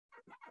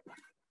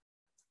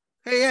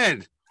Hey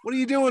Ed, what are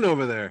you doing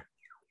over there?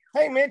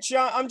 Hey, Mitch,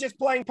 I'm just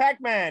playing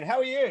Pac-Man. How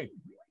are you?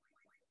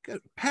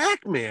 Good.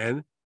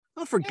 Pac-Man?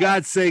 Oh, for Yeah,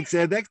 God's sakes,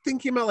 Ed, that thing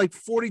came out like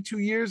 42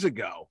 years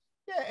ago.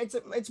 yeah,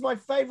 it's my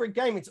favorite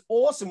game. It's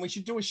awesome. We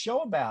should do a show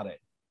about it.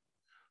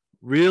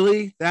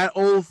 Really? That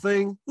old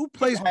thing? Who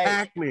plays Hey,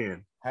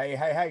 Pac-Man?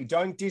 hey,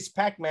 don't diss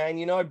Pac-Man.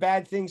 You know,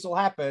 bad things will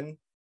happen.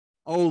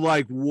 Oh,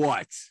 like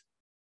what?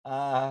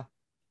 Uh,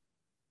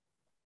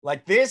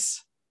 like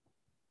this.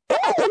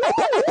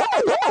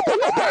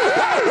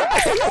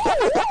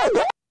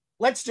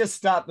 Let's just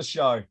start the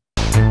show.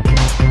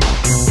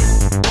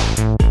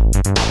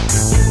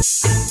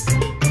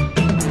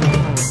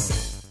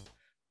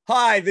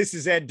 Hi, this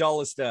is Ed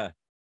Dollister.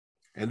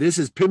 And this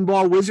is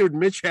Pinball Wizard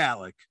Mitch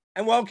Halleck.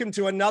 And welcome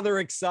to another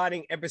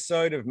exciting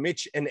episode of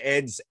Mitch and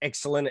Ed's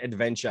Excellent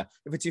Adventure.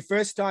 If it's your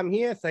first time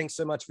here, thanks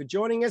so much for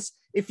joining us.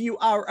 If you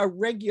are a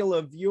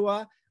regular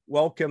viewer,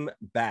 welcome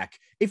back.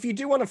 If you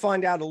do want to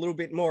find out a little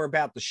bit more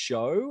about the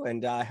show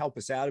and help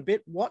us out a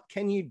bit, what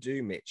can you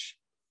do, Mitch?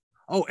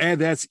 Oh, Ed,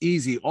 that's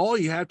easy. All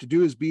you have to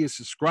do is be a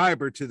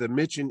subscriber to the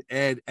Mitch and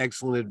Ed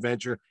Excellent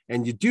Adventure.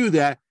 And you do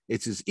that,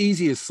 it's as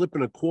easy as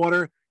slipping a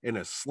quarter in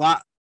a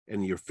slot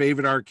in your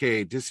favorite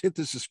arcade. Just hit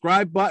the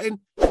subscribe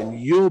button and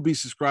you'll be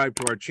subscribed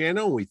to our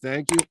channel. We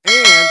thank you.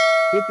 And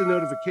hit the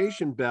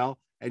notification bell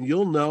and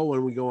you'll know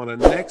when we go on a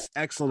next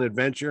excellent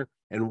adventure.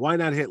 And why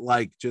not hit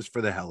like just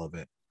for the hell of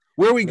it?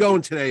 Where are we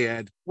going today,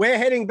 Ed? We're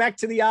heading back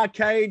to the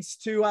arcades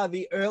to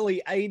the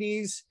early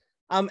 80s.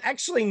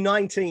 Actually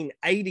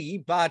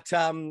 1980, but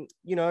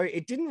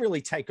it didn't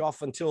really take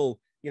off until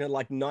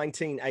like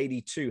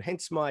 1982.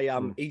 Hence my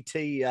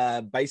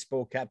ET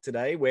baseball cap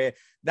today, where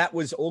that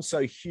was also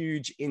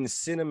huge in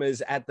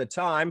cinemas at the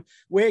time.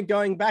 We're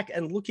going back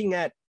and looking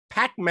at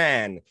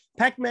Pac-Man.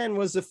 Pac-Man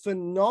was a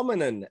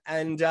phenomenon,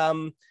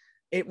 and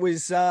it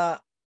was an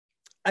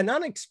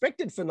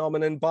unexpected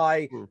phenomenon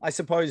by, I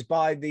suppose,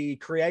 by the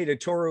creator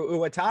Toru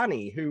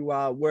Iwatani, who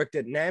worked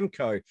at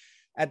Namco.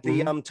 At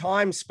the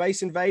time,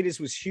 Space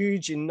Invaders was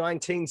huge in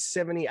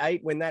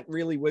 1978 when that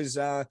really was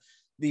the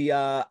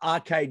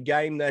arcade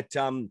game that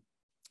was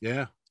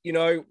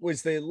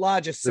the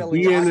largest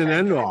selling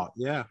arcade game.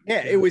 Yeah,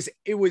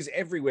 it was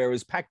everywhere. It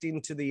was packed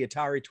into the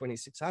Atari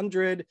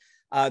 2600.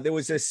 There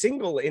was a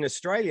single in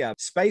Australia,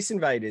 Space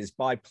Invaders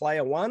by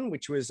Player One,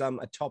 which was a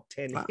top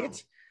 10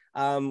 hit,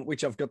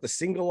 which I've got the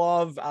single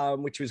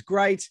of, which was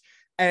great.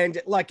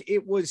 And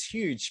it was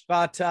huge.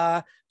 But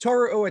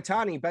Toru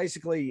Iwatani,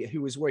 basically,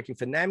 who was working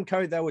for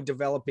Namco, they were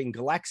developing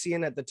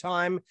Galaxian at the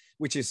time,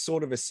 which is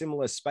sort of a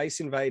similar Space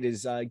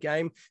Invaders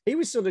game. He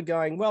was sort of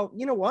going, well,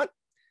 you know what?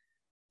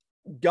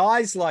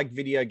 Guys like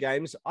video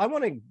games. I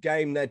want a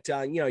game that,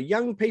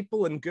 young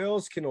people and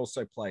girls can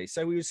also play.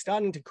 So we were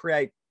starting to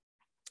create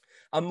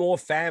a more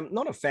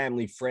not a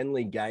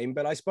family-friendly game,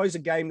 but I suppose a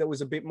game that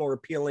was a bit more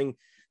appealing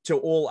to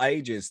all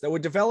ages. They were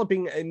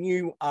developing a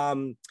new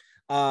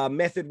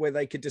method where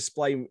they could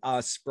display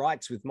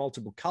sprites with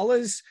multiple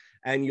colors,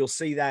 and you'll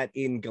see that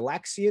in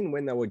Galaxian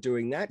when they were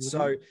doing that.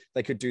 So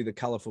they could do the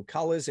colorful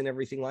colors and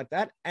everything like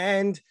that,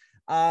 and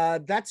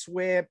that's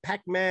where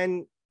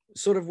Pac-Man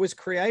sort of was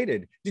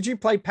created. Did you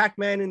play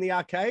Pac-Man in the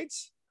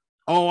arcades?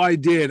 Oh, I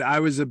did. I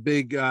was a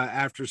big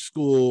after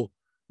school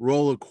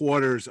roll of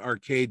quarters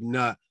arcade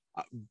nut.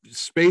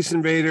 Space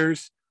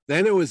Invaders,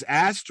 then it was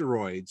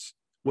Asteroids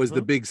was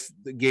the big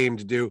game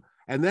to do.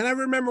 And then I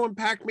remember when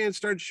Pac-Man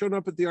started showing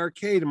up at the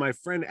arcade and my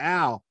friend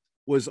Al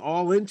was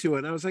all into it.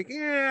 And I was like,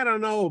 I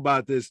don't know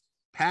about this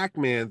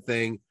Pac-Man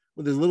thing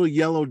with this little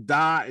yellow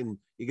dot and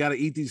you got to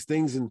eat these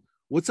things. And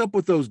what's up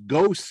with those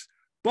ghosts?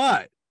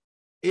 But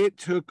it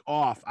took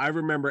off. I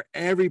remember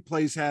every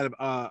place had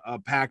a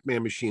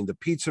Pac-Man machine. The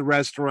pizza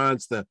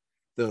restaurants, the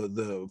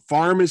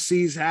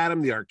pharmacies had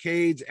them, the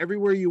arcades,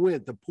 everywhere you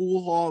went, the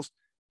pool halls,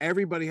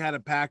 everybody had a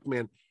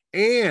Pac-Man.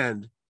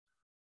 And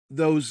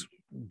those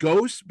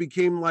ghosts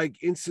became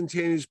like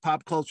instantaneous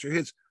pop culture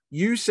hits.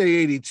 You say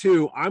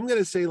 82, I'm going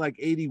to say like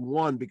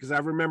 81, because I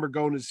remember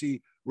going to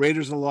see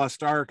Raiders of the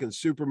Lost Ark and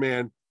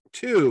Superman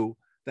 2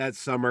 that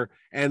summer.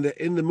 And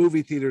in the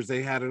movie theaters,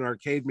 they had an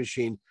arcade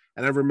machine.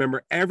 And I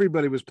remember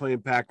everybody was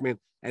playing Pac-Man.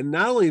 And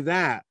not only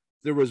that,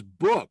 there was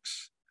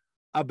books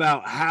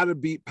about how to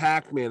beat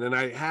Pac-Man. And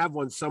I have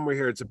one somewhere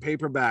here. It's a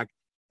paperback.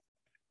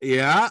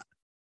 Yeah.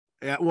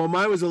 Well,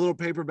 mine was a little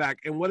paperback.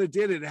 And what it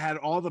did, it had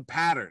all the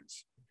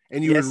patterns.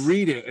 And you would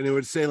read it, and it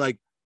would say, like,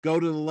 go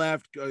to the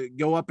left,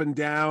 go up and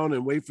down,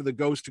 and wait for the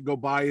ghost to go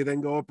by you,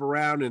 then go up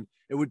around. And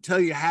it would tell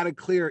you how to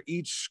clear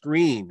each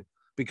screen,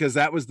 because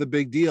that was the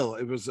big deal.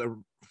 It was, I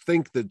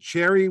think the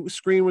cherry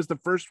screen was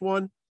the first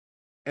one.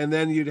 And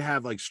then you'd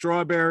have, like,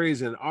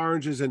 strawberries and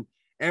oranges. And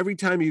every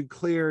time you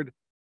cleared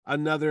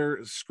another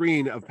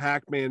screen of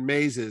Pac-Man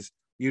mazes,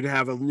 you'd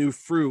have a new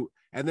fruit.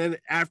 And then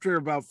after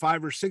about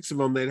 5 or 6 of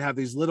them, they'd have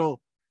these little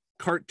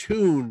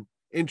cartoon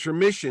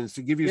intermissions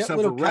to give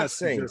yourself a rest.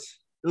 The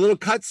little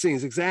cut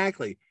scenes,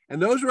 exactly.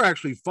 And those were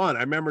actually fun.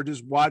 I remember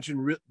just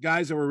watching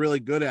guys that were really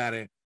good at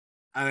it,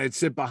 and I'd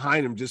sit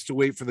behind them just to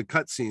wait for the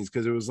cut scenes,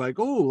 because it was like,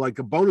 like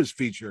a bonus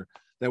feature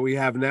that we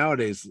have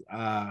nowadays.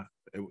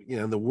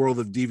 in the world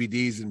of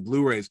DVDs and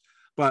Blu-rays.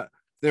 But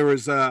there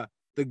was the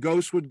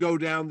ghost would go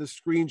down the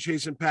screen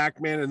chasing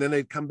Pac-Man, and then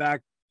they'd come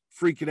back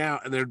freaking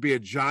out, and there'd be a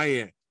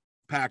giant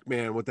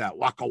Pac-Man with that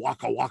waka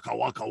waka waka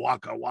waka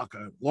waka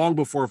waka, long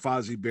before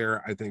Fozzie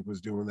Bear, I think,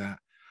 was doing that.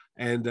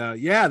 And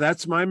yeah,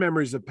 that's my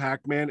memories of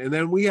Pac-Man. And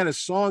then we had a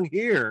song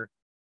here.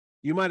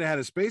 You might have had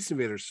a Space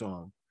Invader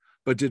song,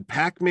 but did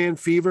Pac-Man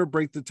Fever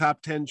break the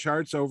top 10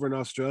 charts over in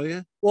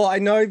Australia? Well, I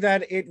know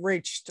that it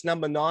reached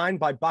number 9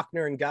 by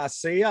Buckner and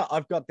Garcia.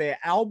 I've got their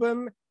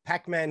album,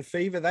 Pac-Man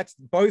Fever. That's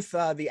both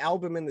the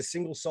album and the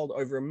single sold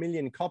over 1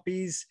 million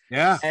copies.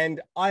 Yeah.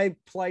 And I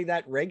play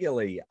that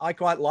regularly. I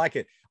quite like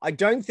it. I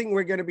don't think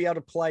we're going to be able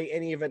to play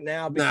any of it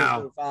now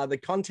because of the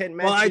content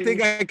matching. Well, I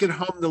think I could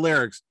hum the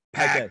lyrics.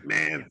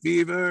 Pac-Man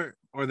Fever.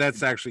 Or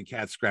that's actually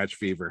Cat Scratch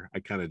Fever. I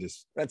kind of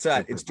just... That's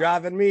right. It's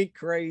driving me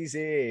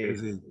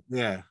crazy.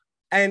 Yeah.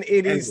 And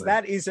it is,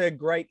 that is a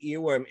great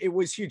earworm. It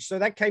was huge. So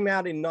that came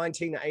out in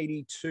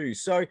 1982.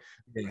 So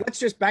let's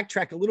just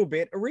backtrack a little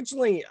bit.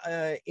 Originally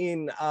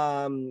in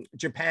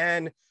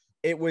Japan,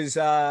 it was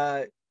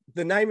the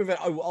name of it.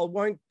 I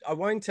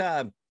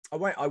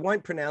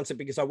won't pronounce it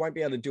because I won't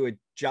be able to do it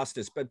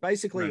justice. But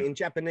basically in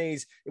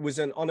Japanese, it was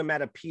an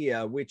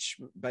onomatopoeia, which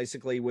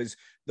basically was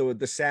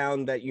the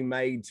sound that you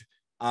made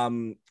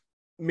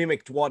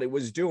mimicked what it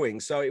was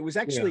doing. So it was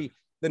actually...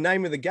 The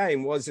name of the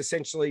game was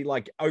essentially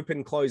like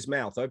open, close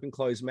mouth, open,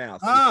 close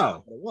mouth.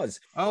 Oh, it was.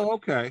 Oh,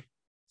 okay.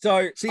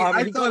 So see,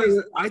 I thought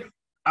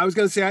I was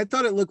going to say, I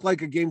thought it looked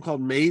like a game called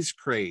Maze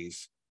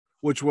Craze,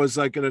 which was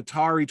like an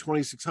Atari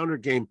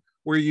 2600 game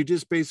where you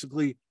just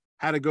basically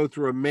had to go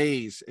through a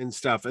maze and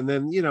stuff. And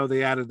then,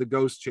 they added the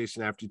ghost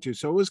chasing after you too.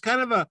 So it was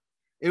kind of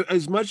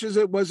as much as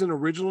it was an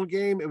original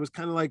game, it was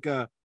kind of like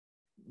a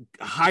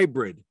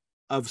hybrid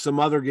of some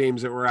other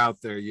games that were out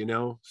there,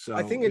 So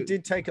I think it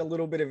did take a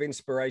little bit of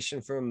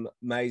inspiration from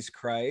Maze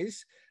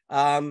Craze.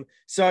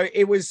 So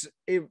it was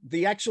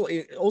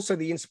also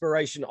the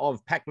inspiration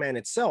of Pac-Man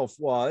itself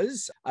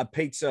was a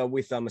pizza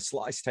with a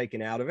slice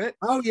taken out of it.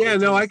 Oh yeah,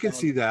 no, I could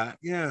see that.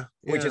 Yeah,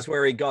 which is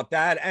where he got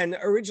that. And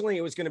originally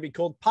it was going to be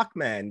called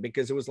Puck-Man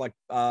because it was like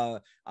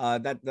that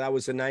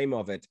was the name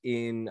of it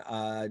in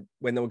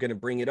when they were going to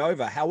bring it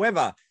over.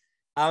 However,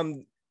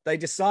 they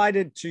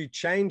decided to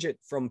change it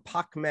from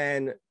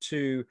Puck-Man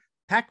to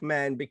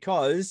Pac-Man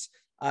because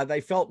they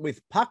felt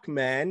with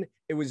Puck-Man,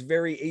 it was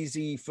very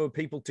easy for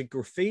people to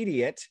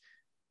graffiti it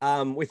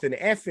with an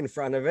F in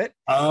front of it.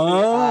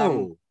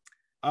 To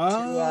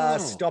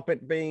stop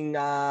it being,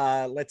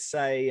 let's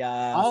say...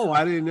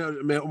 I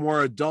didn't know,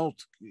 more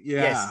adult.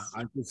 Yeah, yes.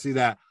 I can see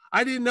that.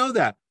 I didn't know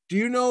that. Do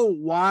you know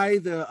why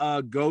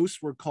the ghosts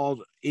were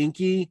called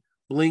Inky,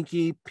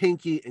 Blinky,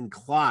 Pinky, and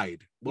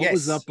Clyde? What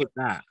was up with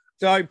that?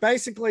 So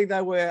basically, they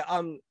were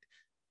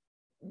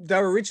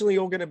originally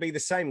all going to be the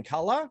same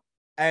color,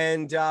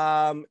 and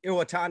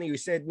Iwatani, who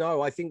said,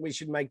 "No, I think we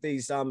should make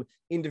these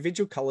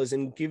individual colors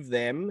and give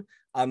them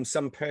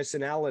some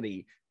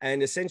personality."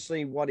 And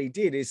essentially, what he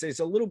did is there's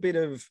a little bit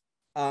of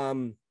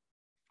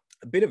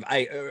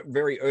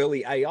very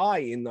early AI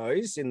in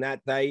those, in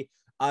that they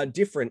are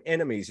different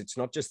enemies. It's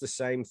not just the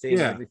same thing,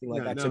 everything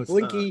like that. No,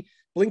 so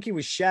Blinky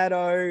was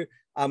Shadow.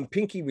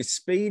 Pinky was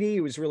speedy,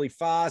 it was really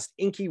fast.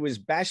 Inky was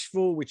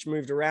bashful, which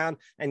moved around,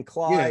 and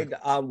Clyde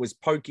was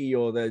pokey,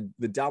 or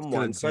the dumb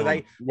one. So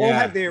they all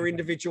had their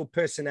individual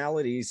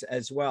personalities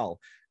as well.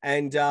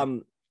 And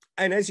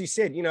as you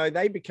said,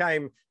 they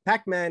became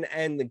Pac-Man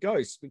and the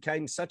Ghosts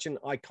became such an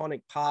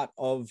iconic part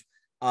of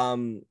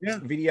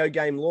video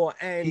game lore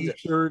and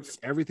T-shirts,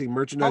 everything,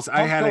 merchandise.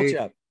 I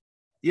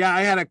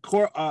had a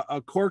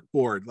cork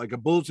board, like a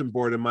bulletin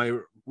board in my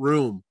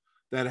room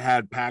that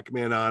had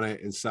Pac-Man on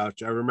it and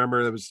such. I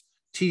remember there was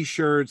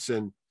T-shirts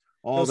and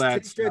all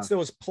that stuff. There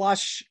was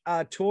plush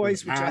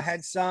toys, which I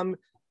had some.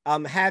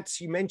 Hats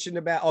you mentioned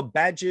about,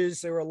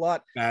 badges. There were a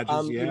lot.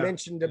 Badges, You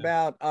mentioned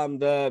about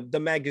the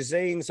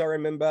magazines. I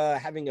remember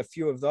having a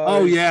few of those.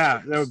 Oh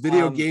yeah, there were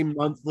Video Game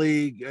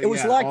Monthly. It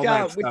was like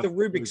with the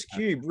Rubik's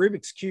Cube.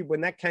 Rubik's Cube, when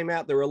that came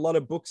out, there were a lot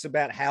of books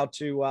about how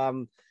to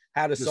solve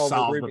the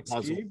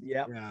Rubik's Cube.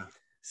 Yeah.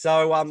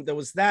 So there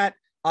was that.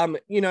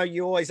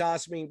 You always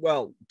ask me,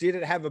 well, did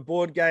it have a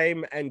board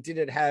game and did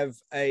it have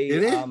a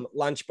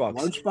lunchbox?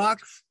 Lunchbox?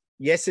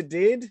 Yes, it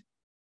did.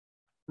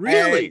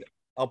 Really? And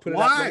I'll put it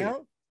up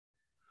now.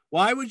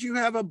 Why would you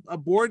have a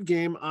board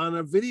game on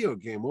a video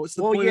game? What's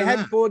the point? Well, you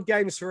had board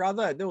games for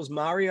there was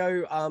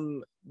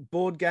Mario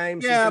board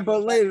games. Yeah,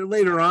 but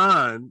later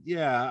on,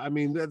 I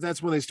mean,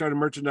 that's when they started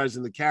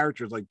merchandising the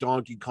characters like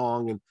Donkey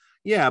Kong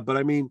but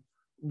I mean,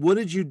 what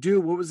did you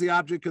do? What was the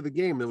object of the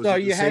game?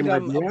 You had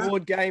a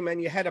board game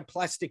and you had a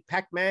plastic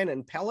Pac-Man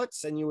and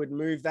pellets, and you would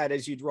move that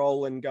as you'd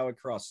roll and go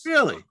across.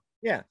 Really?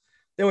 Yeah.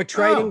 There were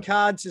trading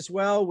cards as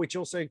well, which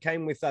also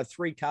came with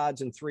 3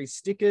 cards and 3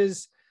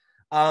 stickers.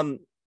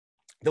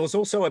 There was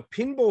also a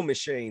pinball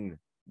machine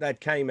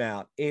that came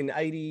out in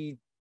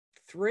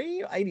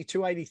 82,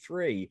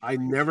 83. I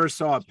never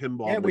saw a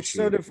pinball machine. Which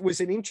sort of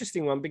was an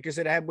interesting one because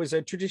it was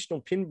a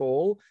traditional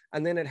pinball,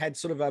 and then it had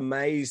sort of a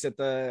maze at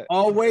the...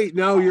 Oh, wait,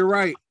 no, you're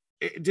right.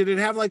 did it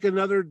have like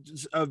another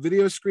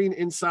video screen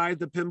inside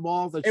the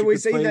pinball that it you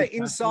was could play either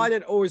inside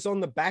it or was on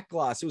the back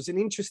glass. It was an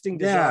interesting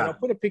design. Yeah. I'll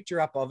put a picture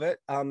up of it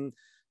to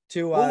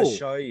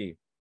show you.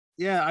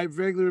 Yeah, I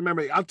vaguely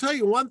remember. I'll tell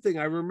you one thing.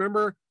 I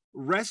remember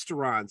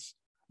restaurants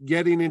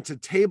getting into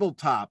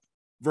tabletop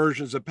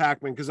versions of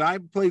Pac-Man because I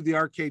played the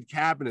arcade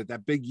cabinet,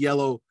 that big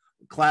yellow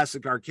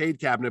classic arcade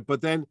cabinet.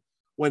 But then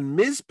when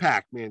Ms.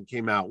 Pac-Man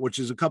came out, which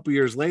is a couple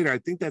years later, I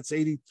think that's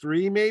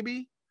 83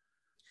 maybe.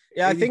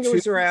 Yeah, 82? I think it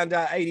was around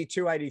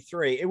 82,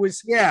 83. It was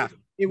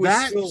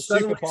still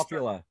super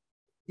popular.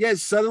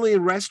 Suddenly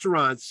in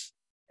restaurants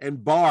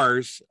and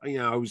bars,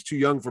 I was too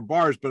young for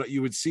bars, but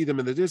you would see them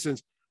in the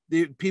distance.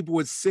 The people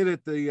would sit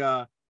at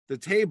the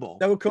table.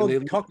 They were called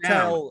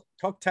cocktail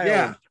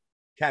cabinets.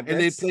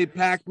 And they played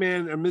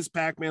Pac-Man or Ms.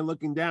 Pac-Man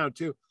looking down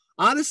too.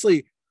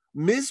 Honestly,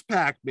 Ms.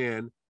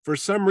 Pac-Man, for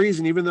some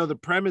reason, even though the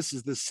premise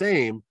is the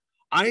same,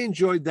 I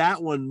enjoyed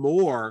that one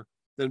more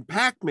than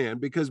Pac-Man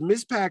because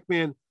Ms.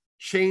 Pac-Man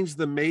changed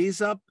the maze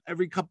up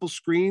every couple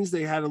screens.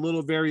 They had a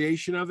little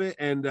variation of it.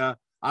 And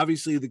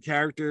obviously the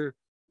character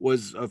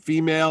was a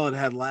female and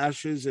had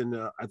lashes and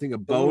I think a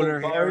bow in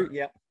her hair.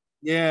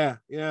 Yeah.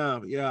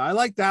 I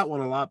like that one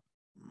a lot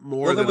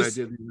more than I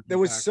did. There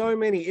was so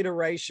many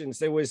iterations.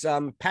 There was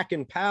Pac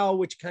and Pow,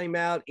 which came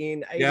out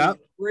in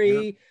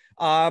 83.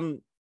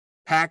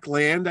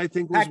 Pac-Land, I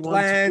think was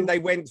Pac-Land. They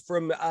went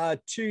from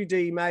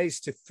 2D maze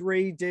to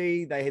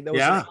 3D. There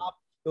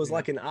was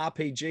like an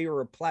RPG or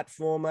a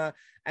platformer.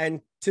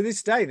 And to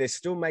this day, they're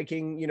still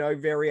making,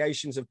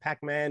 variations of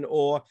Pac-Man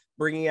or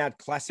bringing out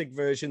classic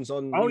versions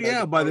on.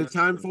 By the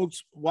time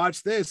folks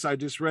watch this, I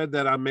just read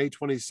that on May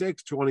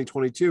 26,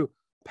 2022,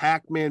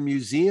 Pac-Man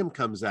Museum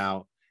comes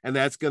out. And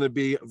that's going to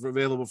be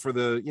available for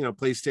the,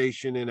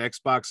 PlayStation and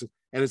Xbox.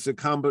 And it's a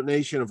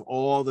combination of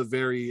all the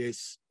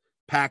various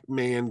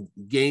Pac-Man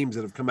games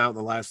that have come out in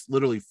the last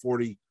literally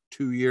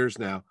 42 years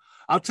now.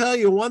 I'll tell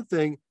you one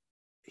thing.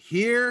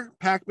 Here,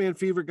 Pac-Man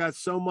Fever got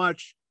so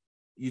much.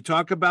 You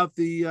talk about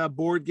the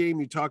board game.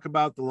 You talk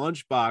about the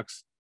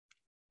lunchbox.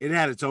 It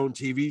had its own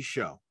TV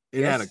show.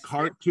 It had a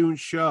cartoon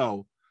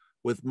show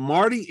with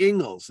Marty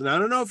Ingalls. And I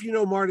don't know if you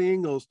know Marty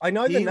Ingalls. I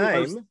know the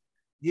name.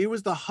 He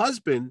was the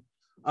husband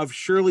of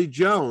Shirley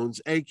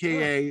Jones,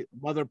 aka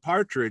Mother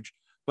Partridge,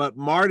 but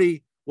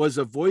Marty was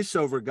a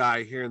voiceover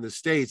guy here in the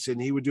States,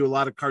 and he would do a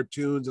lot of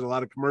cartoons and a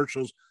lot of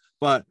commercials,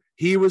 but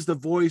he was the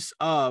voice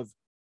of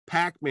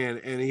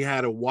Pac-Man, and he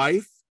had a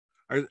wife.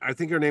 I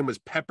think her name was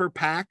Pepper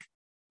Pac.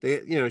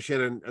 She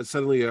had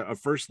suddenly a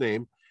first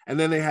name, and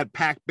then they had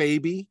Pac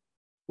Baby,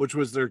 which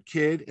was their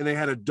kid, and they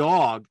had a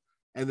dog,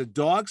 and the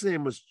dog's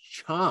name was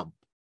Chomp.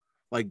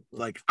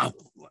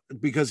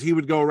 Because he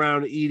would go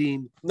around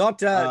eating not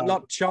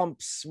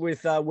Chomps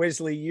with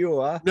Wesley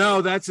Ewer.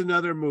 No, that's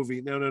another movie.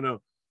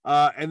 No.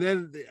 And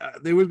then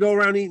they would go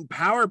around eating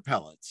power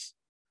pellets,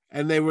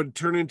 and they would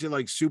turn into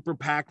like Super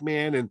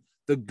Pac-Man, and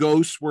the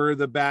ghosts were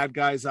the bad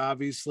guys,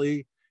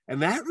 obviously.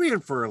 And that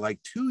ran for like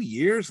 2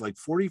 years, like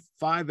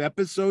 45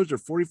 episodes or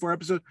 44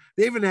 episodes.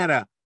 They even had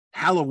a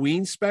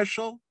Halloween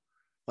special,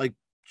 like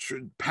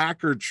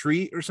Pack or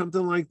Treat or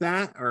something like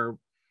that, or.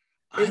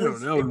 I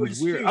don't know. It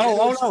was weird.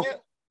 No.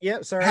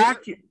 Yeah, sorry.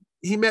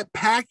 He met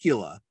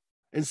Pacula.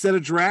 Instead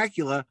of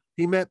Dracula,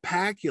 he met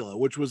Pacula,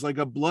 which was like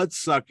a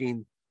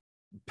blood-sucking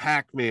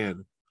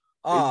Pac-Man.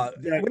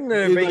 Wouldn't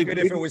it have been good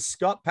if it was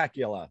Scott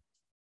Pacula?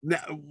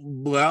 That's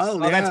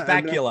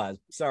Bacula.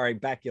 Sorry,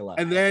 Bacula.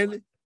 And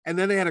then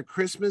they had a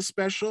Christmas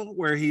special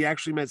where he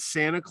actually met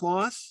Santa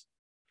Claus,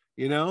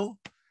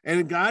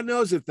 And God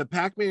knows if the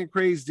Pac-Man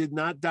craze did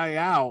not die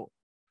out,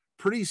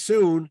 pretty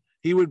soon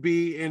he would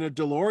be in a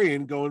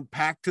DeLorean going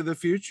back to the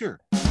future.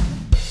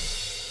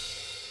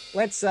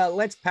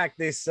 Let's pack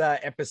this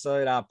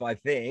episode up, I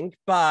think.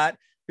 But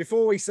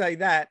before we say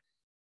that,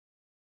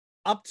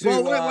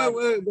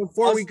 wait.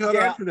 Before we cut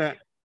on to that,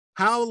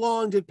 how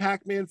long did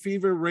Pac-Man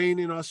Fever reign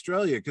in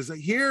Australia? Because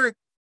here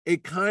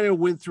it kind of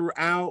went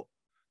throughout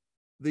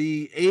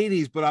the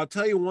 80s, but I'll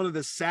tell you one of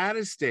the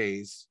saddest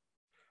days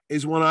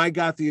is when I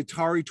got the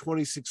Atari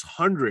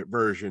 2600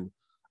 version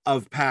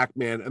of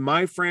Pac-Man, and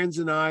my friends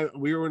and I,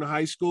 we were in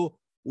high school,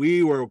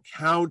 we were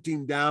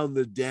counting down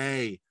the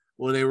day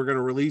when they were going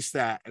to release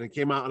that, and it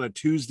came out on a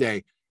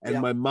Tuesday,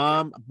 and my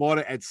mom bought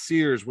it at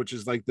Sears, which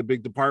is like the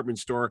big department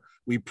store.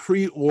 We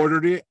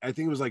pre-ordered it. I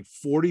think it was like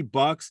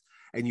 $40,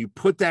 and you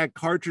put that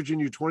cartridge in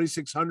your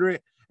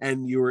 2600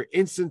 and you were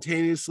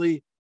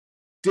instantaneously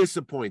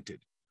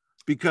disappointed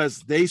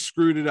because they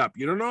screwed it up.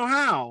 You don't know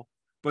how,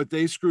 but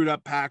they screwed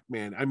up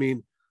Pac-Man. I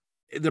mean,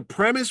 the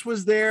premise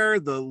was there,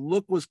 the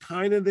look was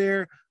kind of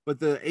there, but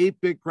the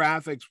 8-bit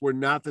graphics were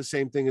not the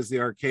same thing as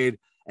the arcade.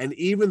 And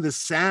even the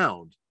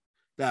sound,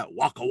 that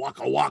waka,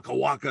 waka, waka,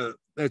 waka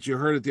that you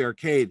heard at the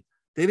arcade,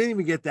 they didn't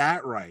even get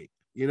that right.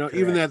 Correct.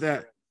 Even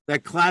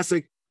that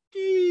classic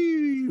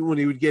when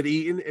he would get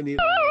eaten and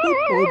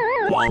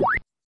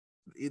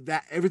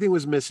that everything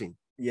was missing.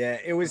 Yeah,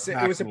 it was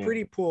a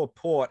pretty poor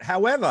port.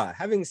 However,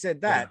 having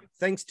said that,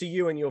 thanks to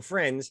you and your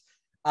friends,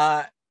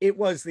 it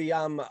was the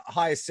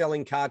highest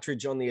selling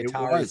cartridge on the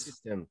Atari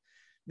system.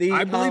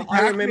 I believe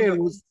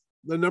Pac-Man was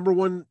the number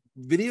one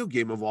video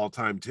game of all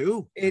time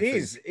too. It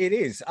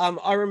is.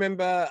 I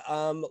remember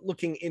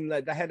looking in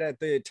they had at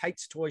the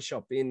Tate's Toy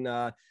Shop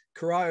in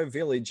Corio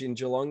Village in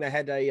Geelong. They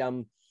had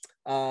a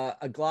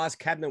glass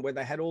cabinet where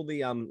they had all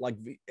the like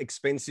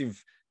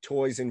expensive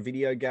toys and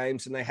video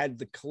games, and they had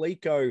the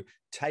Coleco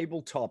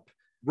tabletop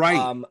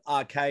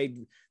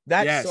arcade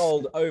that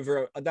sold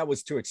over. That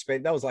was too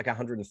expensive. That was like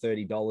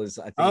 $130,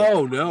 I think.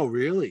 Oh no,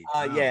 really?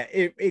 Wow. Yeah,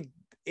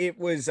 it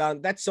was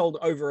that sold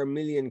over 1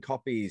 million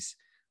copies.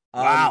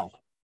 Wow.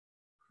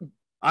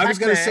 I was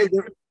going to say,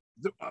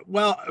 I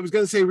was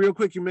going to say real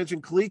quick, you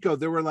mentioned Coleco.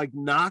 There were like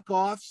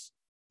knockoffs.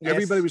 Yes.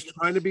 Everybody was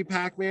trying to be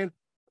Pac-Man.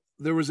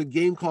 There was a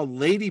game called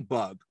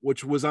Ladybug,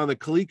 which was on the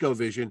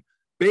ColecoVision.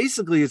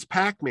 Basically, it's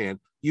Pac-Man.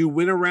 You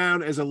went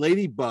around as a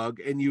ladybug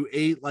and you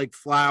ate like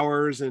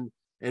flowers and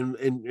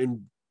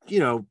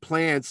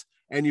plants,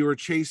 and you were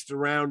chased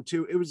around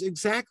too. It was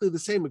exactly the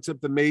same,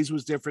 except the maze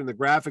was different, the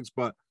graphics,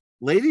 but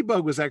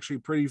Ladybug was actually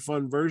a pretty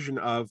fun version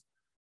of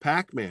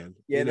Pac-Man.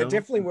 Yeah, there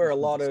definitely were a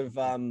lot of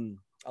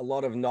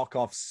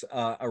knockoffs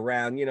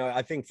around.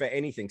 I think for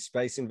anything,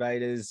 Space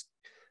Invaders,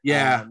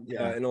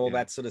 and all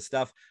that sort of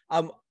stuff.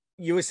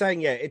 You were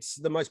saying, it's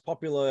the most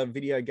popular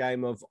video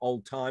game of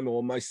all time,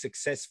 or most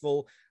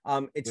successful.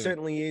 It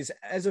certainly is.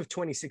 As of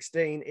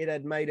 2016, it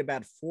had made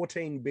about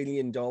 $14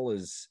 billion.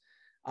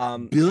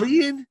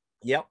 Billion?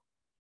 Yep.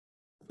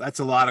 That's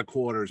a lot of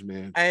quarters,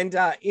 man. And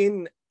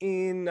in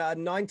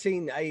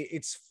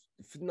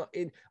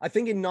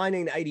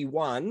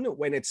 1981,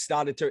 when it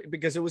started to,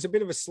 because it was a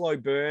bit of a slow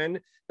burn,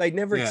 they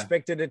never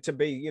expected it to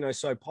be,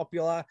 so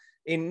popular.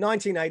 In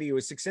 1980, it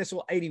was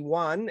successful.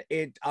 81,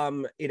 it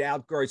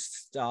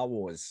outgrossed Star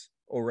Wars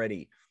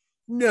already.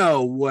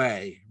 No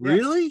way. Yeah.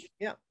 Really?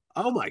 Yeah.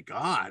 Oh my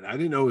God. I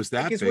didn't know it was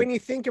that because big. When you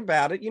think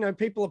about it,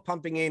 people are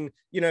pumping in,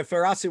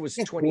 for us, it was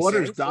 20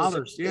 quarters, cents.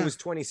 dollars. It was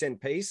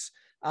 20-cent piece.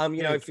 For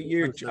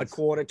you, a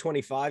quarter,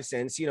 25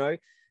 cents, you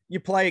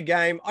play a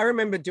game. I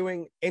remember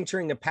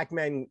entering the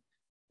Pac-Man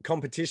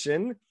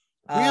competition.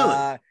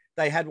 Really?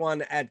 They had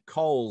one at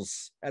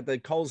Kohl's, at the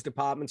Kohl's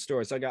department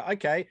store. So I go,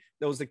 okay,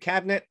 there was the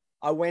cabinet.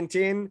 I went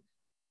in,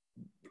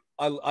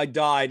 I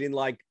died in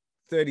like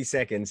 30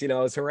 seconds. It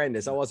was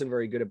horrendous. I wasn't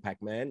very good at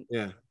Pac-Man.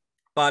 Yeah.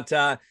 But,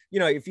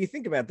 if you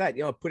think about that,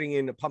 pumping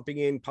in,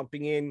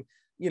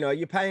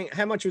 you're paying,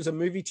 how much was a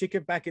movie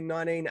ticket back in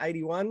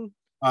 1981?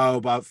 Oh,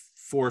 about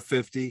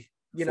 $4.50.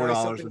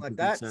 Something like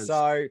that.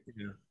 So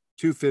 $2.50,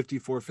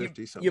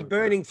 $4.50. Something. You're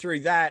burning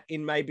through that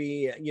in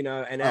maybe,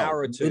 an hour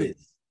or two.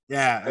 Minutes.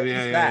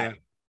 Yeah.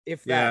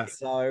 If that.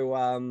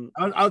 So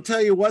I'll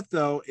tell you what,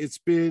 though, it's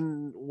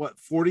been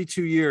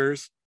 42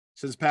 years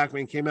since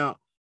Pac-Man came out,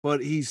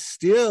 but he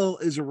still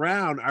is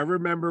around. I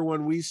remember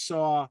when we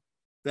saw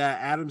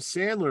that Adam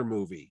Sandler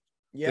movie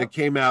that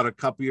came out a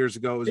couple years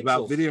ago. It was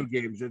about video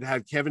games. It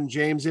had Kevin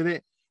James in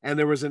it, and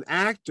there was an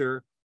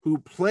actor who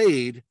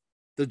played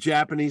the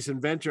Japanese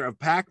inventor of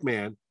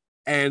Pac-Man,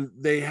 and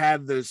they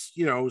had this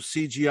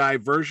CGI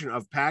version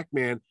of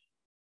Pac-Man,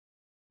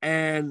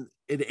 and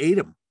it ate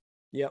him.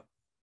 Yep.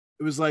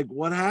 It was like,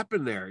 what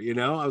happened there?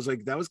 I was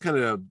like, that was kind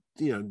of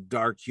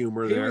dark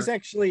humor there. He was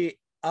actually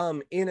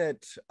in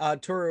it.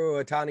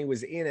 Toru Otani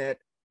was in it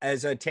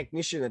as a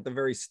technician at the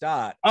very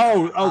start.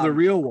 The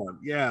real one.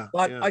 Yeah.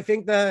 But I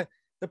think the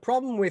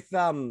problem with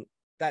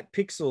that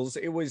Pixels,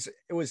 it was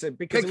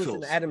because it was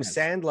an Adam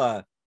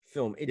Sandler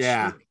film.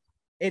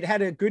 It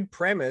had a good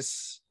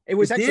premise. It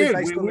was actually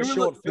based on a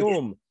short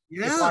film,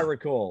 if I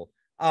recall.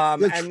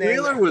 The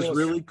trailer was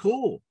really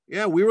cool.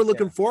 Yeah, we were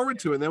looking forward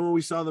to it. And then when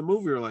we saw the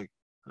movie, we were like,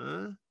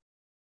 huh?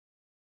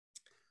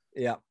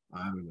 Yeah.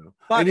 I don't know.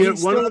 But I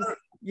was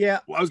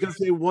going to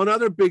say one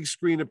other big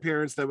screen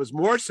appearance that was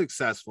more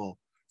successful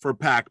for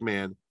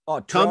Pac-Man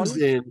comes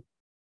in.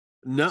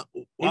 No,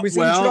 he was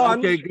in Tron.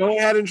 Okay, go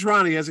ahead in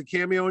Tron. He has a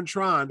cameo in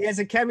Tron. He has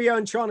a cameo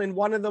in Tron, in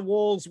one of the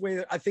walls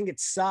where I think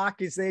it's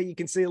Sark is there. You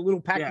can see a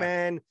little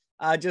Pac-Man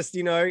just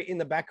in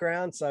the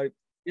background. So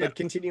but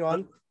continue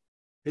on.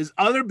 His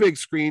other big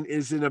screen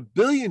is in a $1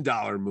 billion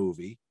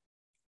movie,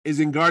 is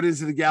in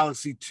Guardians of the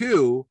Galaxy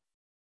 2,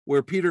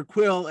 where Peter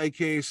Quill,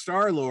 aka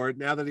Star-Lord,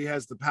 now that he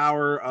has the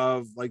power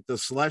of like the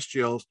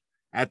Celestials,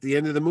 at the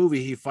end of the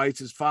movie, he fights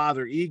his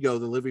father, Ego,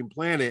 the living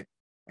planet,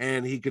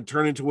 and he can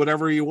turn into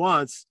whatever he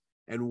wants.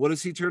 And what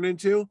does he turn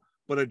into?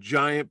 But a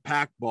giant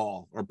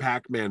Pac-ball or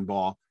Pac-Man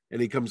ball.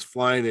 And he comes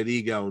flying at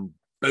Ego and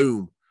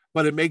boom.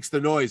 But it makes the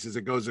noise as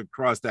it goes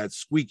across that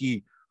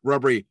squeaky,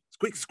 rubbery,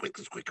 squeak, squeak,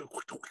 squeak,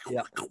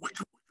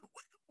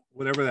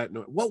 whatever that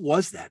noise. What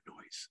was that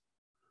noise?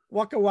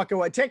 Waka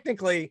waka.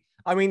 Technically,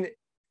 I mean,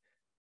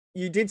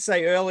 you did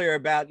say earlier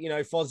about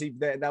Fozzie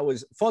Bear. That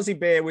was Fozzie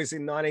Bear was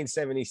in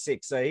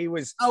 1976, so he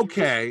was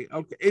okay.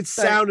 It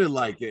sounded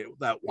like it,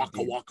 that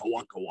waka waka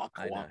waka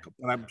waka waka,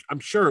 but I'm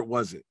sure it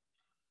wasn't.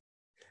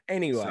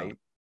 Anyway,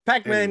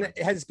 Pac-Man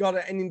has got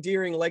an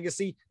endearing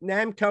legacy.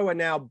 Namco are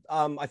now,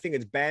 I think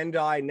it's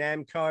Bandai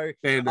Namco.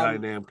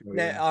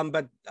 Namco.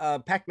 But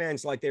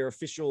Pac-Man's like their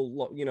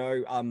official,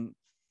 their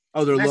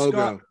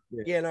mascot,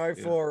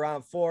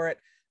 logo. For it.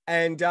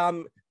 And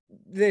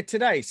they're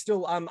today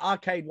still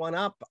Arcade One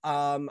Up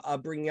are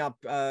bringing up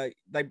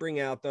they bring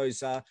out those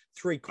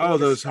 3/4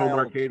 those scale, home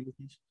arcade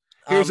machines.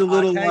 Here's a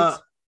little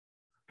arcades.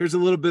 here's a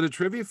little bit of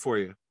trivia for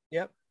you.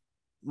 Yep.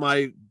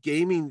 My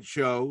gaming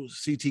show,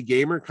 CT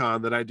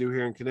GamerCon, that I do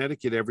here in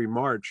Connecticut every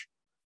March,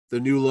 the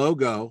new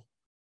logo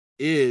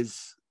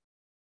is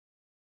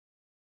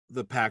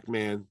the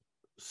Pac-Man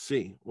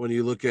C. When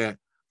you look at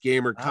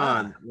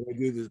GamerCon, when I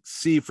do the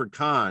C for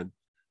con,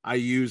 I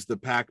use the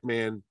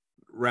Pac-Man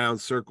round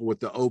circle with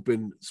the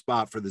open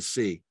spot for the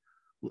C.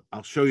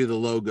 I'll show you the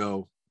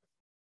logo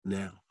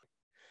now.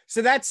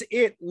 So that's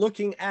it.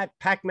 Looking at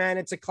Pac-Man,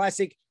 it's a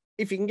classic.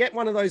 If you can get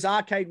one of those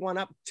Arcade One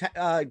Up,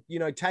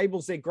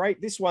 tables, they're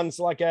great. This one's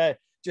like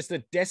just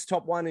a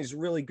desktop one, is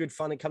really good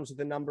fun. It comes with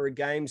a number of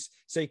games,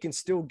 so you can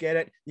still get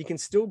it. You can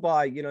still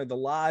buy, the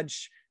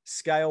large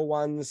scale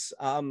ones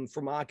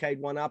from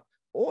Arcade One Up,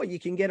 or you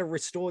can get a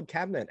restored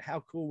cabinet. How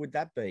cool would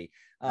that be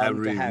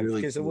to have?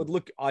 Because cool. It would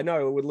look, I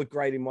know it would look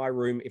great in my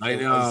room. If I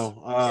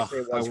know.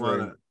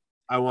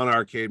 I want an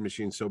arcade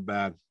machine so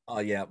bad. Oh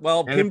yeah.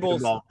 Well, a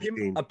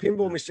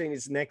pinball machine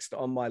is next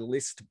on my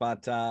list,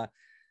 but I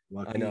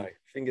know.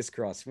 Fingers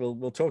crossed.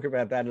 We'll talk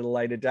about that at a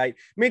later date.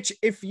 Mitch,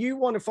 if you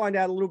want to find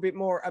out a little bit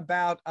more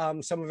about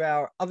some of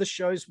our other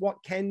shows,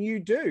 what can you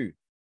do?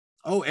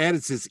 Oh, and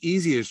it's as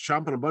easy as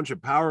chomping a bunch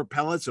of power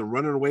pellets and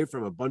running away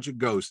from a bunch of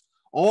ghosts.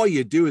 All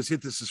you do is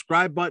hit the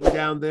subscribe button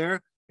down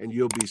there, and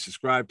you'll be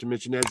subscribed to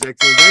Mitch and Ed's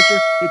Excellent Adventure.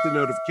 Hit the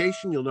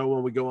notification. You'll know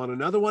when we go on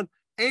another one.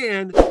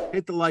 And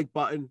hit the like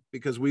button,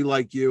 because we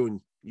like you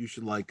and you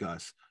should like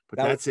us. But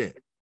that's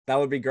it. That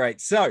would be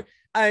great. So,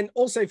 and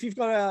also, if you've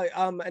got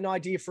an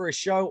idea for a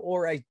show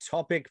or a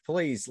topic,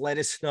 please let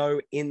us know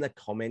in the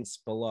comments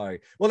below.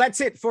 Well, that's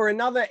it for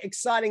another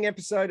exciting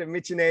episode of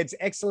Mitch and Ed's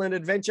Excellent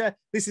Adventure.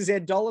 This is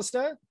Ed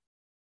Dollister.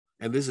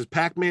 And this is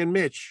Pac-Man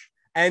Mitch.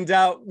 And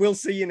we'll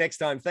see you next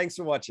time. Thanks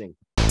for watching.